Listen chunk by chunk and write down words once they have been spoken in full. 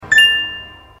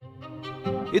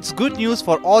It's good news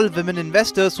for all women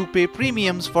investors who pay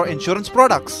premiums for insurance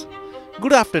products.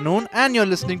 Good afternoon, and you're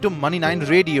listening to Money9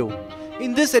 Radio.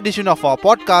 In this edition of our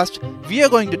podcast, we are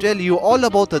going to tell you all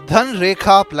about the Dhan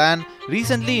Rekha plan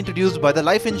recently introduced by the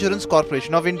Life Insurance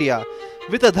Corporation of India.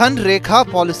 With the Dhan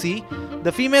Rekha policy,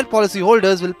 the female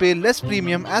policyholders will pay less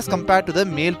premium as compared to the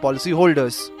male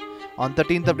policyholders. On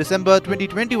 13th of December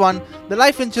 2021, the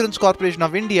Life Insurance Corporation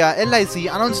of India (LIC)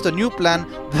 announced a new plan,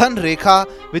 Dhan Rekha,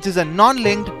 which is a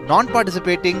non-linked,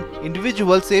 non-participating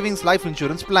individual savings life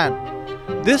insurance plan.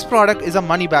 This product is a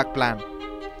money-back plan.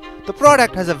 The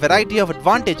product has a variety of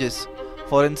advantages.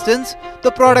 For instance,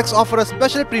 the products offer a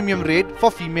special premium rate for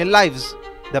female lives.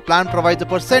 The plan provides a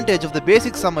percentage of the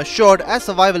basic sum assured as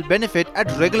survival benefit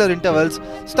at regular intervals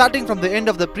starting from the end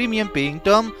of the premium paying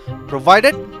term,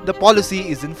 provided the policy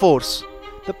is in force.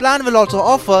 The plan will also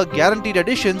offer guaranteed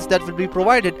additions that will be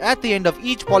provided at the end of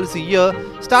each policy year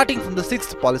starting from the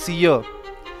 6th policy year.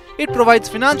 It provides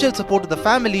financial support to the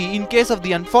family in case of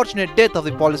the unfortunate death of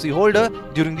the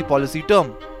policyholder during the policy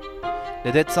term.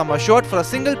 The death sum assured for a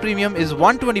single premium is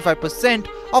 125%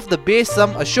 of the base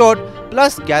sum assured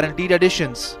plus guaranteed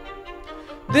additions.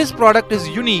 This product is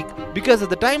unique because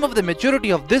at the time of the maturity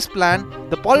of this plan,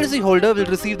 the policyholder will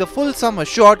receive the full sum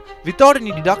assured without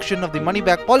any deduction of the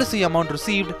money-back policy amount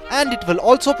received, and it will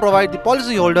also provide the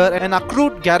policyholder an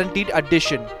accrued guaranteed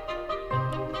addition.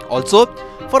 Also,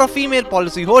 for a female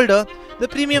policyholder, the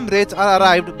premium rates are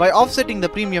arrived by offsetting the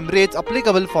premium rates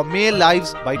applicable for male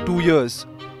lives by 2 years.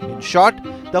 In short,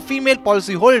 the female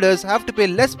policyholders have to pay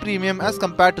less premium as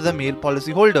compared to the male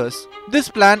policyholders. This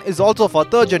plan is also for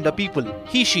third gender people,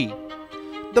 he/she.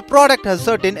 The product has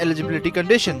certain eligibility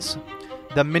conditions.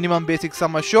 The minimum basic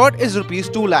sum assured is Rs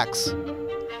 2 lakhs.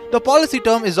 The policy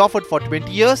term is offered for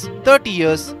 20 years, 30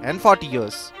 years and 40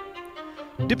 years.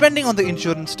 Depending on the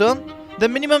insurance term, the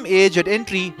minimum age at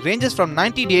entry ranges from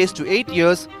 90 days to 8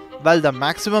 years, while the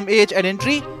maximum age at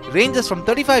entry ranges from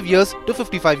 35 years to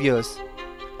 55 years.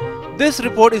 This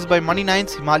report is by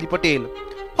Money9's Himali Patel.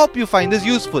 Hope you find this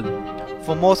useful.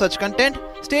 For more such content,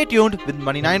 stay tuned with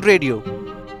Money9 Radio.